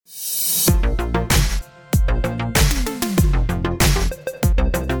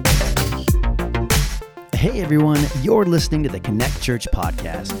Hey everyone, you're listening to the Connect Church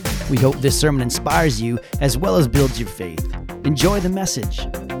podcast. We hope this sermon inspires you as well as builds your faith. Enjoy the message.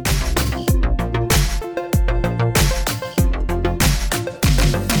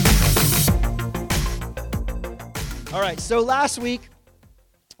 All right, so last week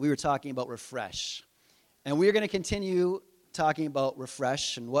we were talking about refresh, and we're going to continue talking about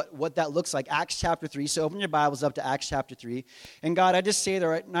refresh and what that looks like. Acts chapter 3. So open your Bibles up to Acts chapter 3. And God, I just say that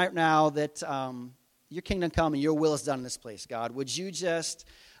right now that your kingdom come and your will is done in this place, God. Would you just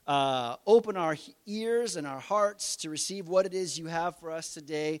open our ears and our hearts to receive what it is you have for us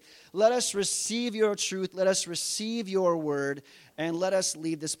today. Let us receive your truth. Let us receive your word. And let us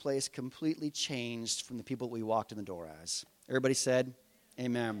leave this place completely changed from the people we walked in the door as. Everybody said,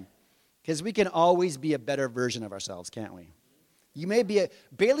 amen. Because we can always be a better version of ourselves, can't we?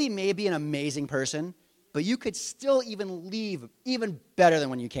 Bailey may be an amazing person, but you could still even leave even better than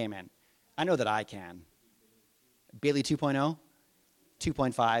when you came in. I know that I can. Bailey 2.0,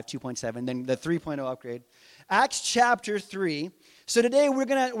 2.5, 2.7, then the 3.0 upgrade. Acts chapter 3. So today we're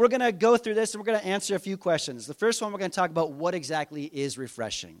gonna go through this and we're gonna answer a few questions. The first one, we're gonna talk about what exactly is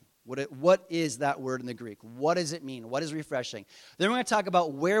refreshing. What is that word in the Greek? What does it mean? What is refreshing? Then we're going to talk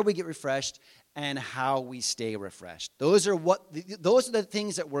about where we get refreshed and how we stay refreshed. Those are the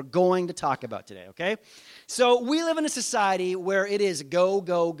things that we're going to talk about today, okay? So we live in a society where it is go,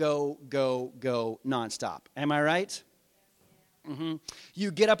 go, go, go, go nonstop. Am I right? Mm-hmm.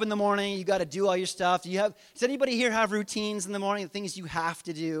 You get up in the morning, you got to do all your stuff. Does anybody here have routines in the morning, things you have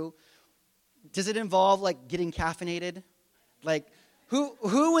to do? Does it involve like getting caffeinated? Like,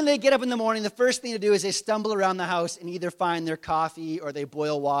 Who, when they get up in the morning, the first thing to do is they stumble around the house and either find their coffee or they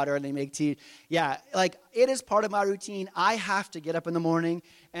boil water and they make tea. Yeah, like it is part of my routine. I have to get up in the morning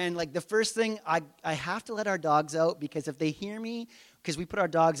and like the first thing, I have to let our dogs out because if they hear me, because we put our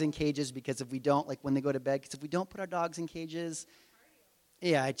dogs in cages because if we don't, like when they go to bed, because if we don't put our dogs in cages,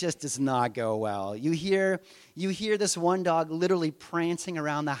 yeah, it just does not go well. You hear this one dog literally prancing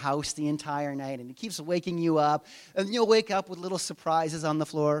around the house the entire night, and it keeps waking you up, and you'll wake up with little surprises on the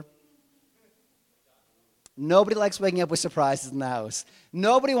floor. Nobody likes waking up with surprises in the house.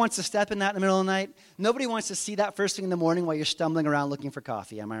 Nobody wants to step in that in the middle of the night. Nobody wants to see that first thing in the morning while you're stumbling around looking for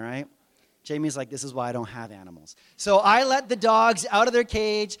coffee. Am I right? Jamie's like, this is why I don't have animals. So I let the dogs out of their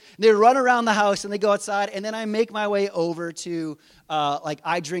cage. They run around the house, and they go outside, and then I make my way over to,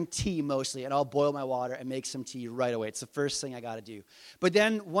 I drink tea mostly, and I'll boil my water and make some tea right away. It's the first thing I got to do. But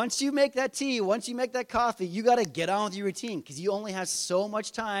then once you make that tea, once you make that coffee, you got to get on with your routine because you only have so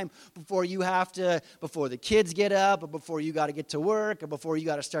much time before the kids get up, or before you got to get to work, or before you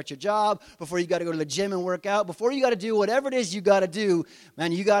got to start your job, before you got to go to the gym and work out, before you got to do whatever it is you got to do,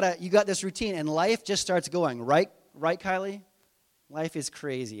 man, you got this routine, and life just starts going, right, Kylie? Life is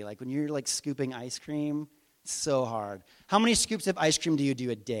crazy. Like when you're like scooping ice cream, it's so hard. How many scoops of ice cream do you do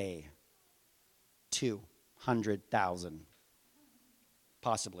a day? 200,000.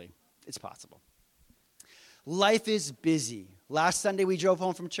 Possibly. It's possible. Life is busy. Last Sunday we drove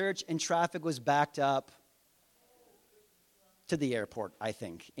home from church and traffic was backed up to the airport, I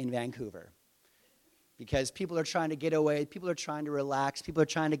think, in Vancouver. Because people are trying to get away, people are trying to relax, people are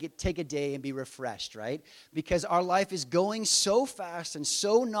trying to take a day and be refreshed, right? Because our life is going so fast and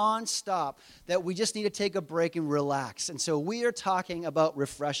so nonstop that we just need to take a break and relax. And so we are talking about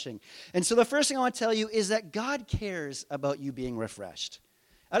refreshing. And so the first thing I want to tell you is that God cares about you being refreshed.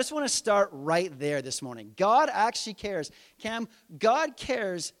 I just want to start right there this morning. God actually cares. Cam, God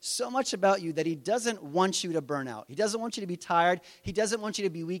cares so much about you that he doesn't want you to burn out. He doesn't want you to be tired. He doesn't want you to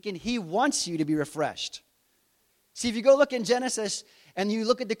be weakened. He wants you to be refreshed. See, if you go look in Genesis and you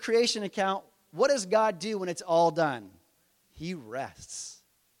look at the creation account, what does God do when it's all done? He rests.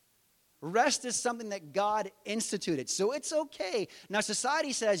 Rest is something that God instituted, so it's okay. Now,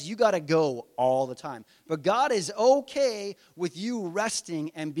 society says you got to go all the time, but God is okay with you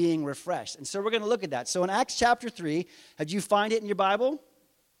resting and being refreshed, and so we're going to look at that. So in Acts chapter 3, did you find it in your Bible?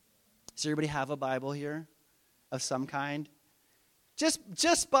 Does everybody have a Bible here of some kind? Just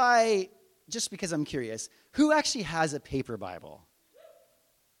because I'm curious, who actually has a paper Bible?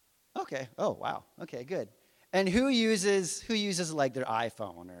 Okay. Oh, wow. Okay, good. And who uses like their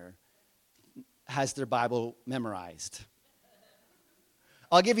iPhone or has their Bible memorized?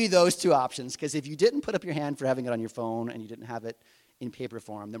 I'll give you those two options, because if you didn't put up your hand for having it on your phone and you didn't have it in paper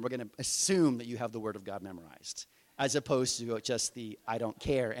form, then we're going to assume that you have the Word of God memorized, as opposed to just the I don't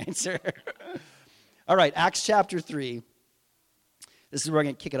care answer. All right, Acts chapter 3. This is where we're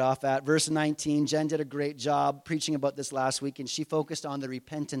going to kick it off at. Verse 19, Jen did a great job preaching about this last week, and she focused on the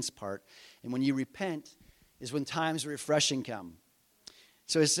repentance part. And when you repent is when times of refreshing come.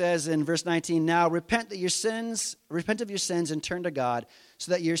 So it says in verse 19, now repent of your sins and turn to God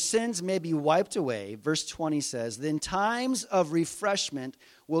so that your sins may be wiped away. Verse 20 says, then times of refreshment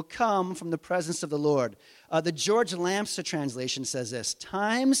will come from the presence of the Lord. The George Lamsa translation says this,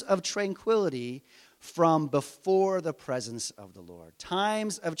 times of tranquility from before the presence of the Lord.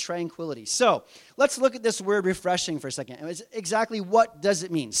 Times of tranquility. So let's look at this word refreshing for a second. And exactly what does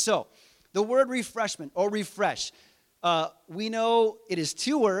it mean? So the word refreshment or refresh, we know it is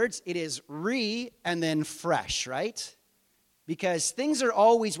two words. It is and then fresh, right? Because things are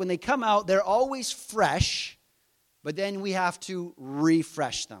always, when they come out, they're always fresh, but then we have to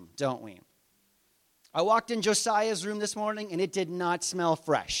refresh them, don't we? I walked in Josiah's room this morning, and it did not smell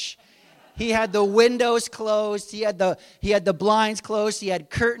fresh. He had the windows closed. He had the blinds closed. He had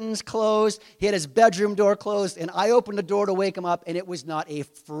curtains closed. He had his bedroom door closed, and I opened the door to wake him up, and it was not a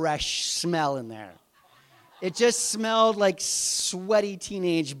fresh smell in there. It just smelled like sweaty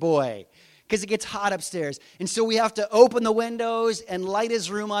teenage boy because it gets hot upstairs. And so we have to open the windows and light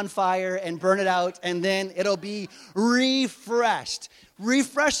his room on fire and burn it out, and then it'll be refreshed.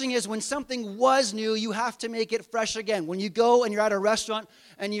 Refreshing is when something was new, you have to make it fresh again. When you go and you're at a restaurant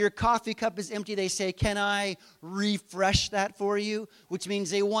and your coffee cup is empty, they say, can I refresh that for you? Which means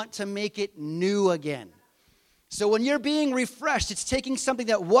they want to make it new again. So when you're being refreshed, it's taking something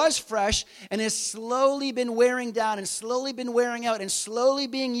that was fresh and has slowly been wearing down and slowly been wearing out and slowly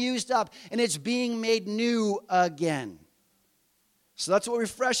being used up, and it's being made new again. So that's what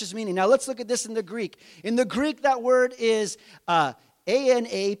refresh is meaning. Now let's look at this in the Greek. In the Greek, that word is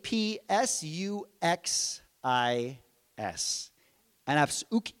anapsuxis.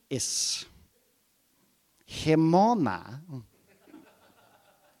 Anapsuxis. Hemona.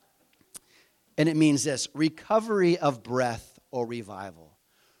 And it means this, recovery of breath or revival.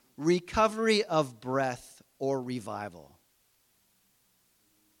 Recovery of breath or revival.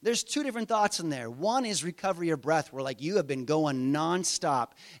 There's two different thoughts in there. One is recovery of breath, where like you have been going nonstop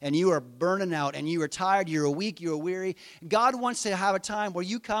and you are burning out and you are tired, you're weak, you're weary. God wants to have a time where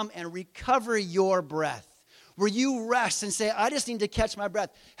you come and recover your breath, where you rest and say, I just need to catch my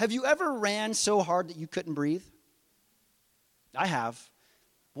breath. Have you ever ran so hard that you couldn't breathe? I have.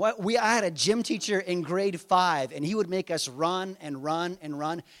 I had a gym teacher in grade 5, and he would make us run and run and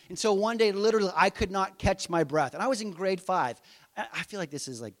run. And so one day, literally, I could not catch my breath. And I was in grade 5. I feel like this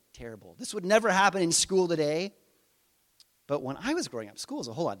is like terrible. This would never happen in school today. But when I was growing up, school was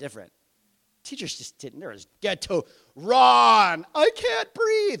a whole lot different. Teachers just didn't. There was get to run. I can't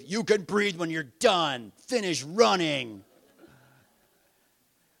breathe. You can breathe when you're done. Finish running.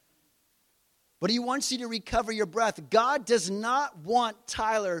 But he wants you to recover your breath. God does not want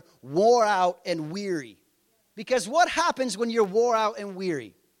Tyler wore out and weary. Because what happens when you're wore out and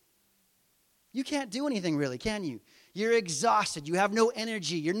weary? You can't do anything really, can you? You're exhausted. You have no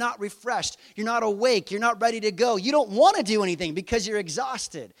energy. You're not refreshed. You're not awake. You're not ready to go. You don't want to do anything because you're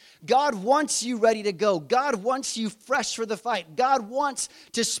exhausted. God wants you ready to go. God wants you fresh for the fight. God wants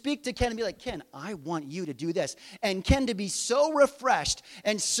to speak to Ken and be like, Ken, I want you to do this. And Ken to be so refreshed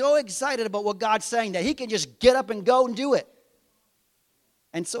and so excited about what God's saying that he can just get up and go and do it.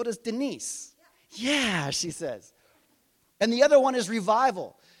 And so does Denise. Yeah, she says. And the other one is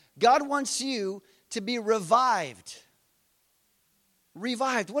revival. God wants you to be revived.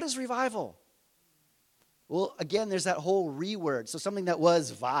 Revived. What is revival? Well, again, there's that whole word. So something that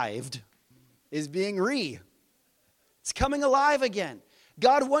was vived is being It's coming alive again.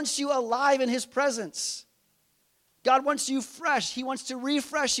 God wants you alive in his presence. God wants you fresh. He wants to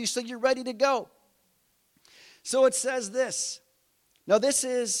refresh you so you're ready to go. So it says this. Now this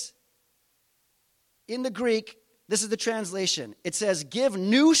is, in the Greek, this is the translation. It says, give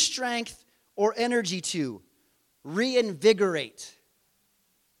new strength or energy to, reinvigorate.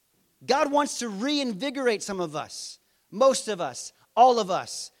 God wants to reinvigorate some of us, most of us, all of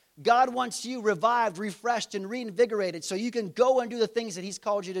us. God wants you revived, refreshed, and reinvigorated so you can go and do the things that he's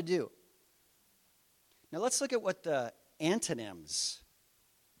called you to do. Now let's look at what the antonyms,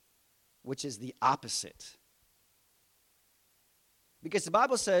 which is the opposite. Because the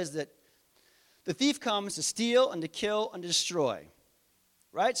Bible says that the thief comes to steal and to kill and to destroy.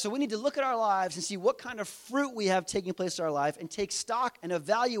 Right? So we need to look at our lives and see what kind of fruit we have taking place in our life and take stock and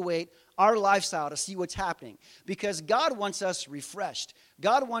evaluate our lifestyle to see what's happening. Because God wants us refreshed.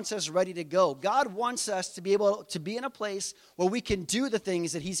 God wants us ready to go. God wants us to be able to be in a place where we can do the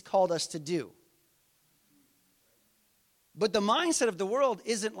things that he's called us to do. But the mindset of the world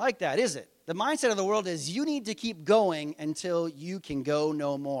isn't like that, is it? The mindset of the world is you need to keep going until you can go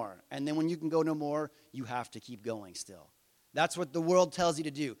no more. And then when you can go no more, you have to keep going still. That's what the world tells you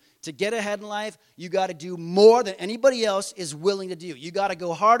to do. To get ahead in life, you got to do more than anybody else is willing to do. You got to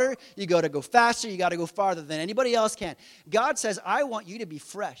go harder, you got to go faster, you got to go farther than anybody else can. God says, I want you to be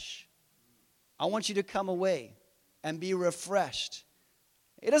fresh. I want you to come away and be refreshed.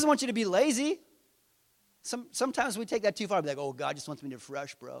 He doesn't want you to be lazy. Sometimes we take that too far. Be like, oh, God just wants me to be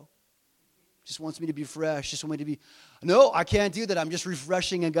fresh, bro. Just wants me to be fresh. Just want me to be. No, I can't do that. I'm just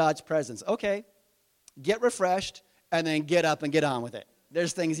refreshing in God's presence. Okay, get refreshed and then get up and get on with it.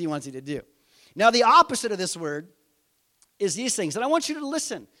 There's things he wants you to do. Now, the opposite of this word is these things. And I want you to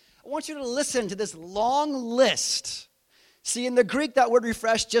listen. I want you to listen to this long list. See, in the Greek, that word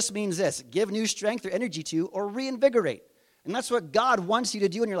refresh just means this: give new strength or energy to, or reinvigorate. And that's what God wants you to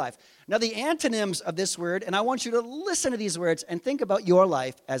do in your life. Now, the antonyms of this word, and I want you to listen to these words and think about your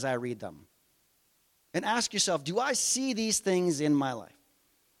life as I read them. And ask yourself, do I see these things in my life?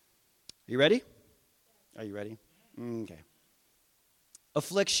 Are you ready? Are you ready? Okay.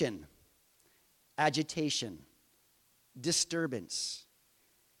 Affliction, agitation, disturbance,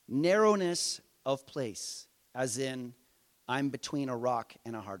 narrowness of place, as in, I'm between a rock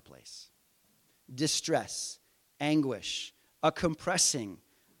and a hard place. Distress, anguish, a compressing,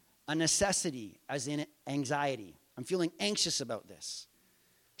 a necessity, as in anxiety. I'm feeling anxious about this.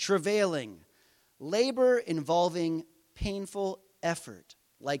 Travailing, labor involving painful effort,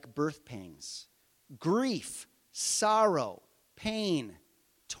 like birth pangs. Grief, sorrow, pain,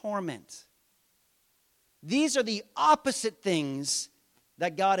 torment. These are the opposite things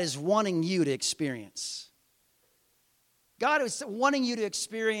that God is wanting you to experience. God is wanting you to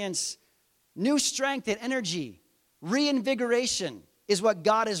experience new strength and energy. Reinvigoration is what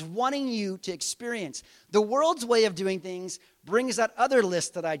God is wanting you to experience. The world's way of doing things brings that other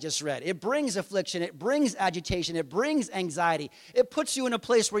list that I just read. It brings affliction. It brings agitation. It brings anxiety. It puts you in a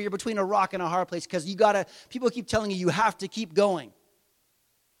place where you're between a rock and a hard place because people keep telling you have to keep going.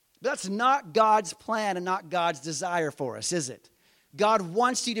 But that's not God's plan and not God's desire for us, is it? God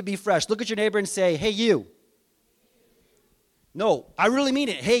wants you to be fresh. Look at your neighbor and say, hey, you. No, I really mean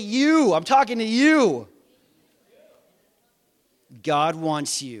it. Hey, you. I'm talking to you. God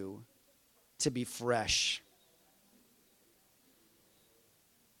wants you to be fresh.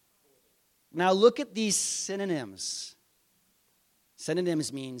 Now look at these synonyms.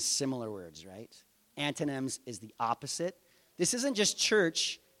 Synonyms means similar words, right? Antonyms is the opposite. This isn't just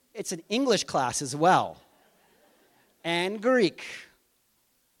church, it's an English class as well. And Greek.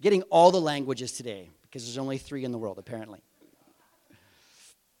 Getting all the languages today, because there's only 3 in the world, apparently.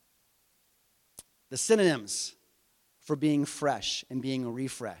 The synonyms for being fresh and being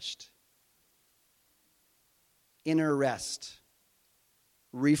refreshed: inner rest,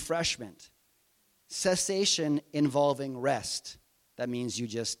 refreshment, cessation involving rest. That means you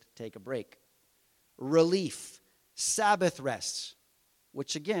just take a break. Relief, Sabbath rest,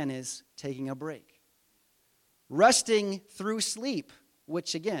 which again is taking a break. Resting through sleep,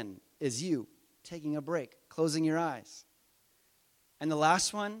 which again is you taking a break, closing your eyes. And the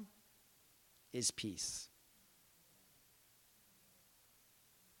last one is peace.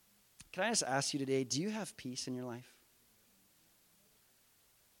 Can I just ask you today, do you have peace in your life?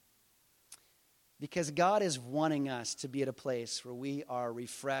 Because God is wanting us to be at a place where we are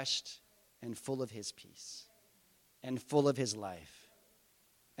refreshed and full of his peace and full of his life.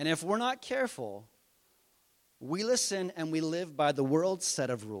 And if we're not careful, we listen and we live by the world's set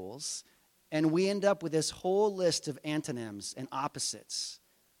of rules, and we end up with this whole list of antonyms and opposites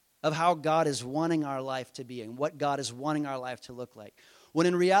of how God is wanting our life to be and what God is wanting our life to look like. When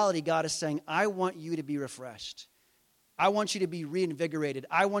in reality, God is saying, I want you to be refreshed. I want you to be reinvigorated.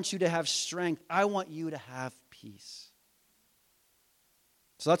 I want you to have strength. I want you to have peace.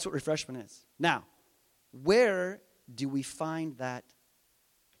 So that's what refreshment is. Now, where do we find that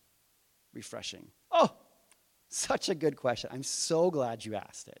refreshing? Oh, such a good question. I'm so glad you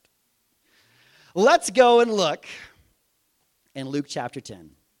asked it. Let's go and look in Luke chapter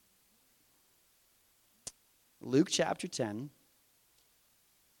 10. Luke chapter 10.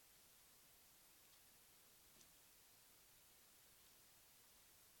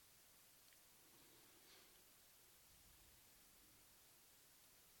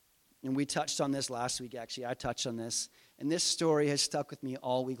 And we touched on this last week, actually. I touched on this. And this story has stuck with me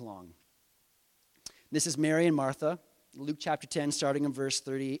all week long. This is Mary and Martha, Luke chapter 10, starting in verse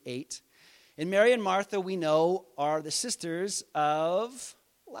 38. And Mary and Martha, we know, are the sisters of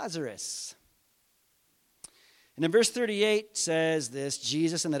Lazarus. And in verse 38 says this: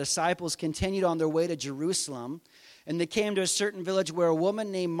 Jesus and the disciples continued on their way to Jerusalem, and they came to a certain village where a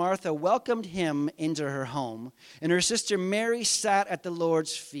woman named Martha welcomed him into her home, and her sister Mary sat at the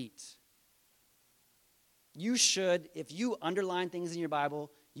Lord's feet. You should, if you underline things in your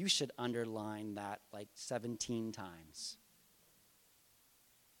Bible, you should underline that like 17 times.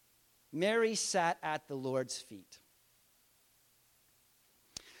 Mary sat at the Lord's feet,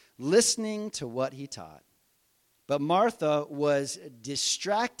 listening to what he taught. But Martha was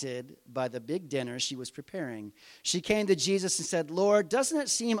distracted by the big dinner she was preparing. She came to Jesus and said, Lord, doesn't it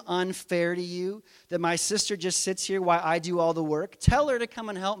seem unfair to you that my sister just sits here while I do all the work? Tell her to come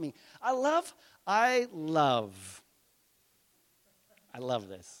and help me. I love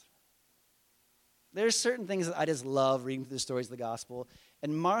this. There's certain things that I just love reading through the stories of the gospel.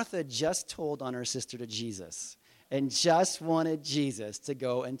 And Martha just told on her sister to Jesus and just wanted Jesus to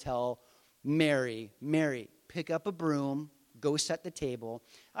go and tell Mary, pick up a broom, go set the table.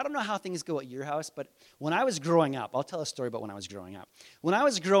 I don't know how things go at your house, but when I was growing up, I'll tell a story about when I was growing up. When I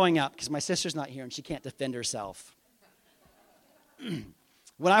was growing up, because my sister's not here and she can't defend herself.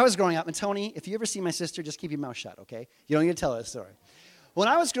 When I was growing up, and Tony, if you ever see my sister, just keep your mouth shut, okay? You don't need to tell her a story. When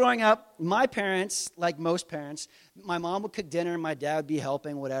I was growing up, my parents, like most parents, my mom would cook dinner, my dad would be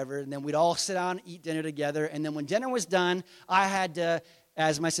helping, whatever, and then we'd all sit down and eat dinner together, and then when dinner was done, I had to,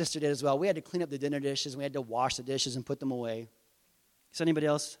 as my sister did as well, we had to clean up the dinner dishes, we had to wash the dishes and put them away. Has anybody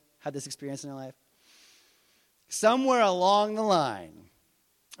else had this experience in their life? Somewhere along the line,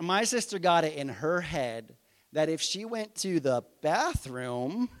 my sister got it in her head that if she went to the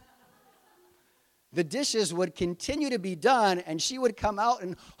bathroom, the dishes would continue to be done, and she would come out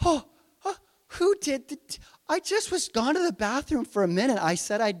and, who did I just was gone to the bathroom for a minute. I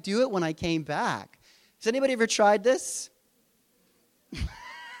said I'd do it when I came back. Has anybody ever tried this?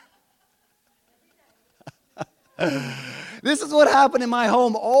 This is what happened in my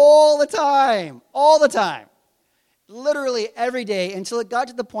home all the time. Literally every day until it got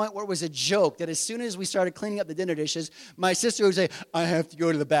to the point where it was a joke that as soon as we started cleaning up the dinner dishes, my sister would say, I have to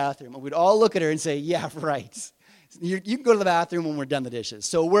go to the bathroom. And we'd all look at her and say, yeah, right. You can go to the bathroom when we're done the dishes.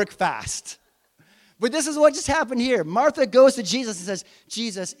 So work fast. But this is what just happened here. Martha goes to Jesus and says,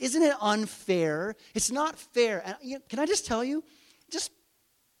 Jesus, isn't it unfair? It's not fair. And can I just tell you, just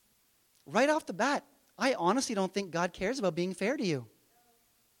right off the bat, I honestly don't think God cares about being fair to you.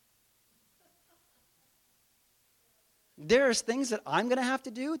 There's things that I'm going to have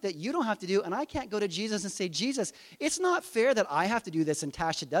to do that you don't have to do, and I can't go to Jesus and say, Jesus, it's not fair that I have to do this and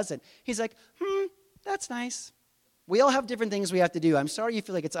Tasha doesn't. He's like, that's nice. We all have different things we have to do. I'm sorry you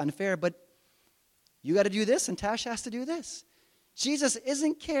feel like it's unfair, but you got to do this and Tasha has to do this. Jesus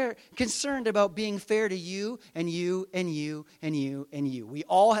isn't concerned about being fair to you and you and you and you and you. We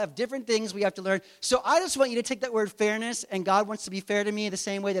all have different things we have to learn. So I just want you to take that word fairness, and God wants to be fair to me the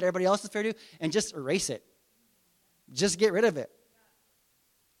same way that everybody else is fair to, and just erase it. Just get rid of it.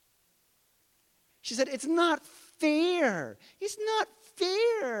 She said, it's not fair. It's not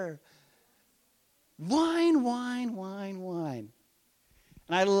fair. Wine.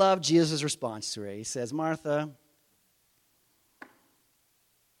 And I love Jesus' response to her. He says, Martha,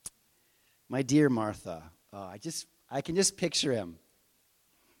 my dear Martha. Oh, I can just picture him.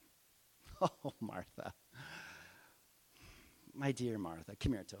 Oh, Martha. My dear Martha.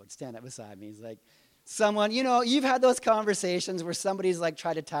 Come here, Toad. Stand up beside me. He's like, someone, you've had those conversations where somebody's like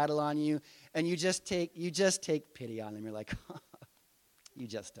tried to tattle on you, and you just take pity on them. You're like, you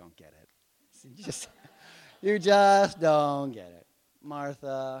just don't get it. You just don't get it.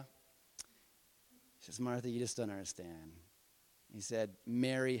 Martha. He says, Martha, you just don't understand. He said,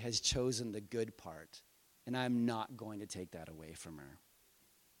 Mary has chosen the good part, and I'm not going to take that away from her.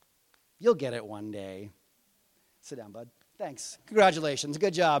 You'll get it one day. Sit down, bud. Thanks. Congratulations.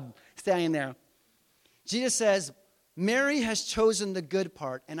 Good job standing there. Jesus says, Mary has chosen the good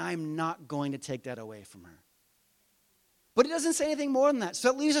part, and I'm not going to take that away from her. But it doesn't say anything more than that. So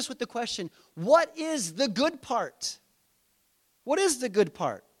it leaves us with the question, what is the good part? What is the good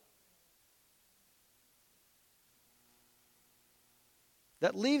part?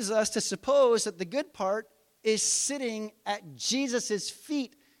 That leaves us to suppose that the good part is sitting at Jesus'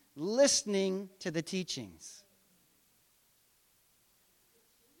 feet, listening to the teachings.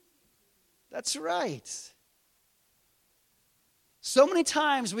 That's right. So many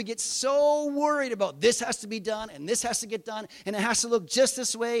times we get so worried about this has to be done and this has to get done and it has to look just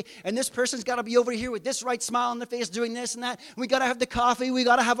this way and this person's got to be over here with this right smile on their face doing this and that. We got to have the coffee. We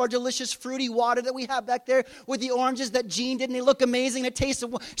got to have our delicious fruity water that we have back there with the oranges that Jean did and they look amazing. It tastes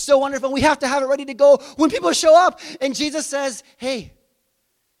so wonderful. We have to have it ready to go when people show up. And Jesus says, hey,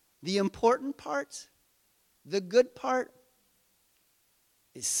 the important part, the good part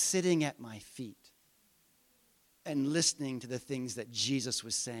is sitting at my feet and listening to the things that Jesus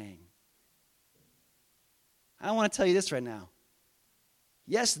was saying. I want to tell you this right now.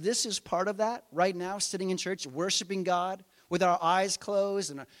 Yes, this is part of that right now, sitting in church, worshiping God with our eyes closed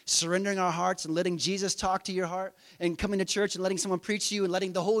and surrendering our hearts and letting Jesus talk to your heart and coming to church and letting someone preach to you and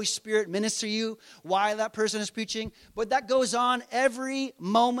letting the Holy Spirit minister you while that person is preaching. But that goes on every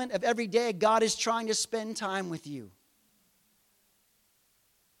moment of every day. God is trying to spend time with you.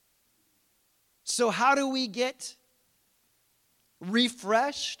 So how do we get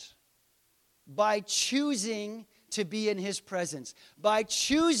refreshed? By choosing to be in his presence, by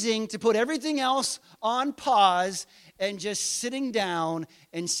choosing to put everything else on pause and just sitting down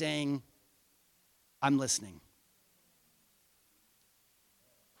and saying, I'm listening.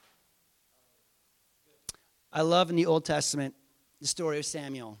 I love in the Old Testament the story of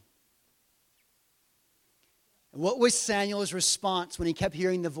Samuel. What was Samuel's response when he kept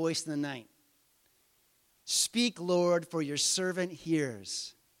hearing the voice in the night? Speak, Lord, for your servant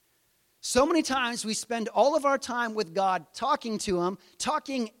hears. So many times we spend all of our time with God talking to him,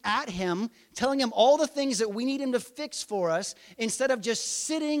 talking at him, telling him all the things that we need him to fix for us, instead of just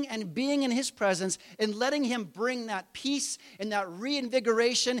sitting and being in his presence and letting him bring that peace and that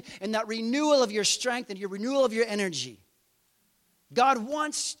reinvigoration and that renewal of your strength and your renewal of your energy. God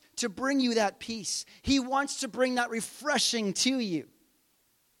wants to bring you that peace. He wants to bring that refreshing to you.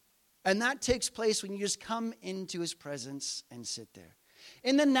 And that takes place when you just come into his presence and sit there.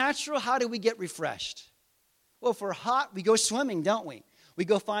 In the natural, how do we get refreshed? Well, if we're hot, we go swimming, don't we? We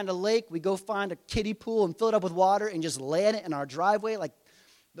go find a lake, we go find a kiddie pool and fill it up with water and just lay in it in our driveway like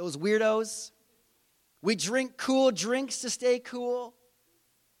those weirdos. We drink cool drinks to stay cool.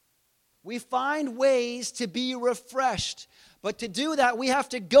 We find ways to be refreshed. But to do that, we have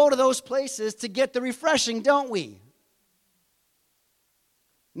to go to those places to get the refreshing, don't we?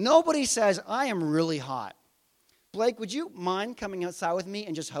 Nobody says, I am really hot. Blake, would you mind coming outside with me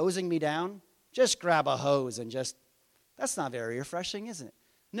and just hosing me down? Just grab a hose and that's not very refreshing, isn't it?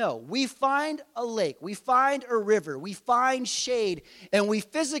 No, we find a lake, we find a river, we find shade, and we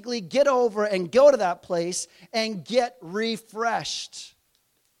physically get over and go to that place and get refreshed.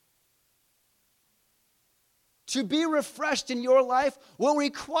 To be refreshed in your life will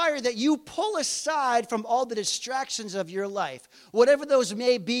require that you pull aside from all the distractions of your life, whatever those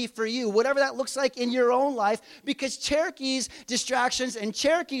may be for you, whatever that looks like in your own life, because Cherokee's distractions and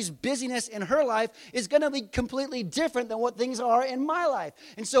Cherokee's busyness in her life is going to be completely different than what things are in my life.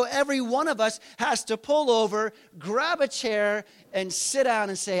 And so every one of us has to pull over, grab a chair, and sit down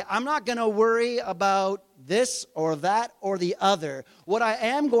and say, I'm not going to worry about this or that or the other. What I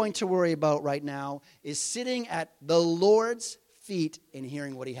am going to worry about right now is sitting at the Lord's feet and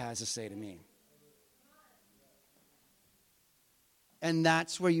hearing what he has to say to me. And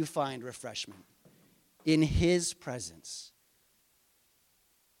that's where you find refreshment, in his presence.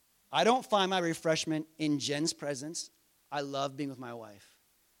 I don't find my refreshment in Jen's presence. I love being with my wife.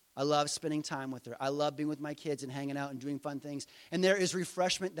 I love spending time with her. I love being with my kids and hanging out and doing fun things. And there is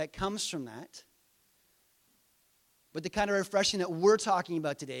refreshment that comes from that. But the kind of refreshing that we're talking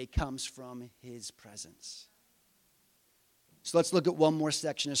about today comes from his presence. So let's look at one more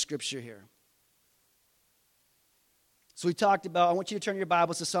section of Scripture here. So we talked about, I want you to turn your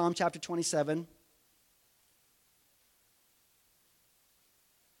Bibles to Psalm chapter 27.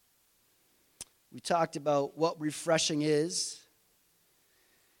 We talked about what refreshing is,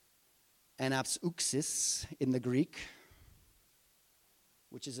 anapsuxis in the Greek,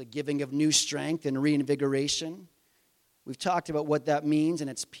 which is a giving of new strength and reinvigoration. We've talked about what that means, and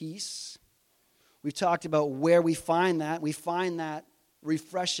it's peace. We've talked about where we find that. We find that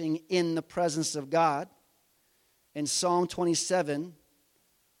refreshing in the presence of God. In Psalm 27,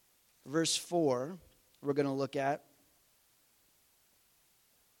 verse 4, we're going to look at.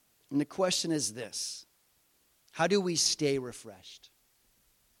 And the question is this: how do we stay refreshed?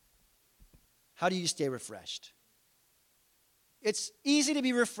 How do you stay refreshed? It's easy to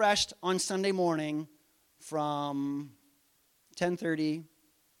be refreshed on Sunday morning from 10:30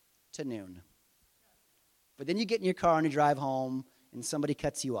 to noon. But then you get in your car and you drive home and somebody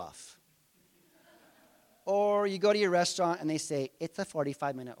cuts you off. Or you go to your restaurant and they say, it's a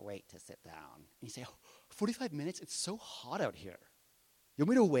 45-minute wait to sit down. And you say, 45 minutes? It's so hot out here. You want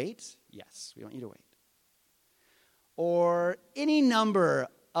me to wait? Yes, we want you to wait. Or any number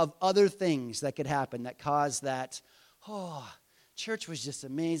of other things that could happen that cause that, church was just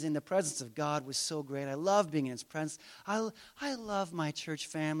amazing. The presence of God was so great. I love being in his presence. I love my church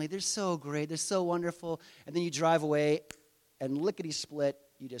family. They're so great. They're so wonderful. And then you drive away and lickety-split,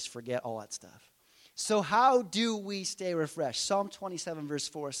 you just forget all that stuff. So how do we stay refreshed? Psalm 27 verse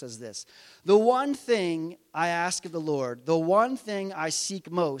 4 says this: "The one thing I ask of the Lord, the one thing I seek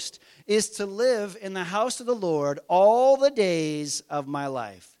most, is to live in the house of the Lord all the days of my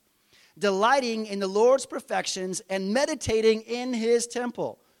life, delighting in the Lord's perfections and meditating in his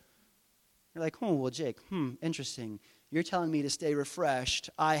temple." You're like, oh, well, Jake, interesting. You're telling me to stay refreshed.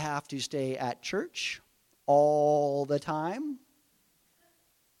 I have to stay at church all the time,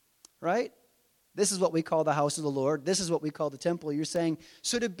 right? This is what we call the house of the Lord. This is what we call the temple. You're saying,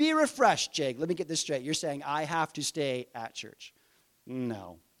 so to be refreshed, Jake, let me get this straight. You're saying I have to stay at church.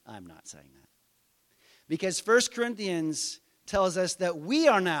 No, I'm not saying that. Because 1 Corinthians tells us that we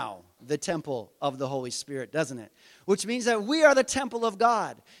are now the temple of the Holy Spirit, doesn't it? Which means that we are the temple of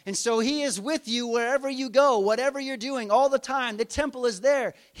God. And so he is with you wherever you go, whatever you're doing, all the time. The temple is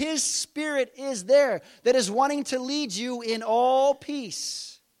there. His Spirit is there that is wanting to lead you in all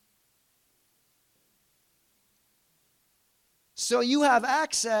peace. So you have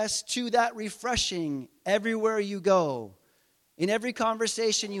access to that refreshing everywhere you go, in every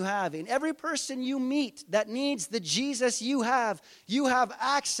conversation you have, in every person you meet that needs the Jesus you have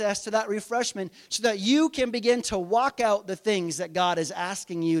access to that refreshment so that you can begin to walk out the things that God is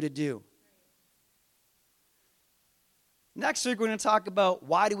asking you to do. Next week, we're going to talk about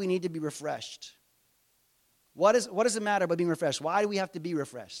why do we need to be refreshed? What does it matter about being refreshed? Why do we have to be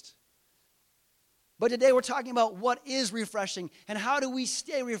refreshed? But today we're talking about what is refreshing and how do we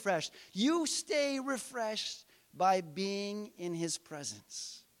stay refreshed. You stay refreshed by being in his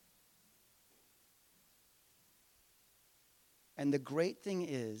presence. And the great thing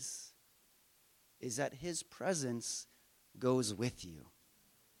is that his presence goes with you.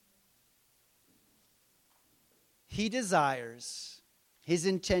 He desires, his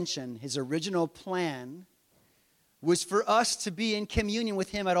intention, his original plan was for us to be in communion with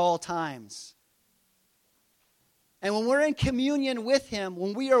him at all times. And when we're in communion with him,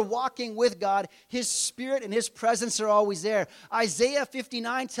 when we are walking with God, his Spirit and his presence are always there. Isaiah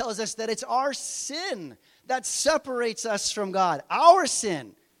 59 tells us that it's our sin that separates us from God. Our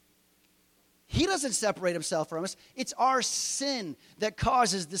sin. He doesn't separate himself from us. It's our sin that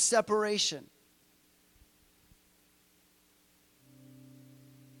causes the separation.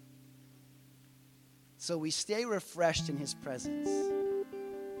 So we stay refreshed in his presence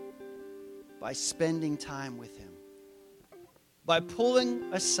by spending time with him. By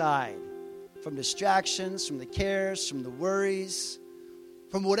pulling aside from distractions, from the cares, from the worries,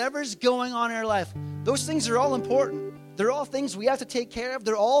 from whatever's going on in our life. Those things are all important. They're all things we have to take care of.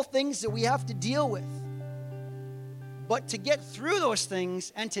 They're all things that we have to deal with. But to get through those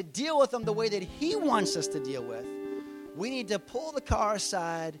things and to deal with them the way that he wants us to deal with, we need to pull the car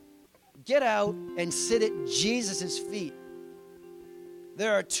aside, get out, and sit at Jesus' feet.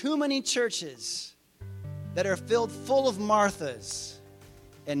 There are too many churches that are filled full of Marthas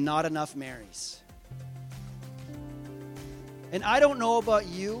and not enough Marys. And I don't know about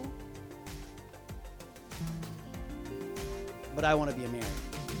you, but I want to be a Mary.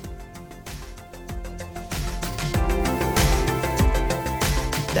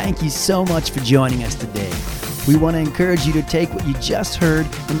 Thank you so much for joining us today. We want to encourage you to take what you just heard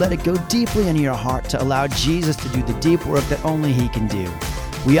and let it go deeply into your heart to allow Jesus to do the deep work that only he can do.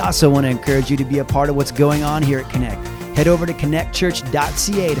 We also want to encourage you to be a part of what's going on here at Connect. Head over to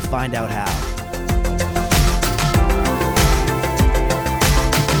connectchurch.ca to find out how.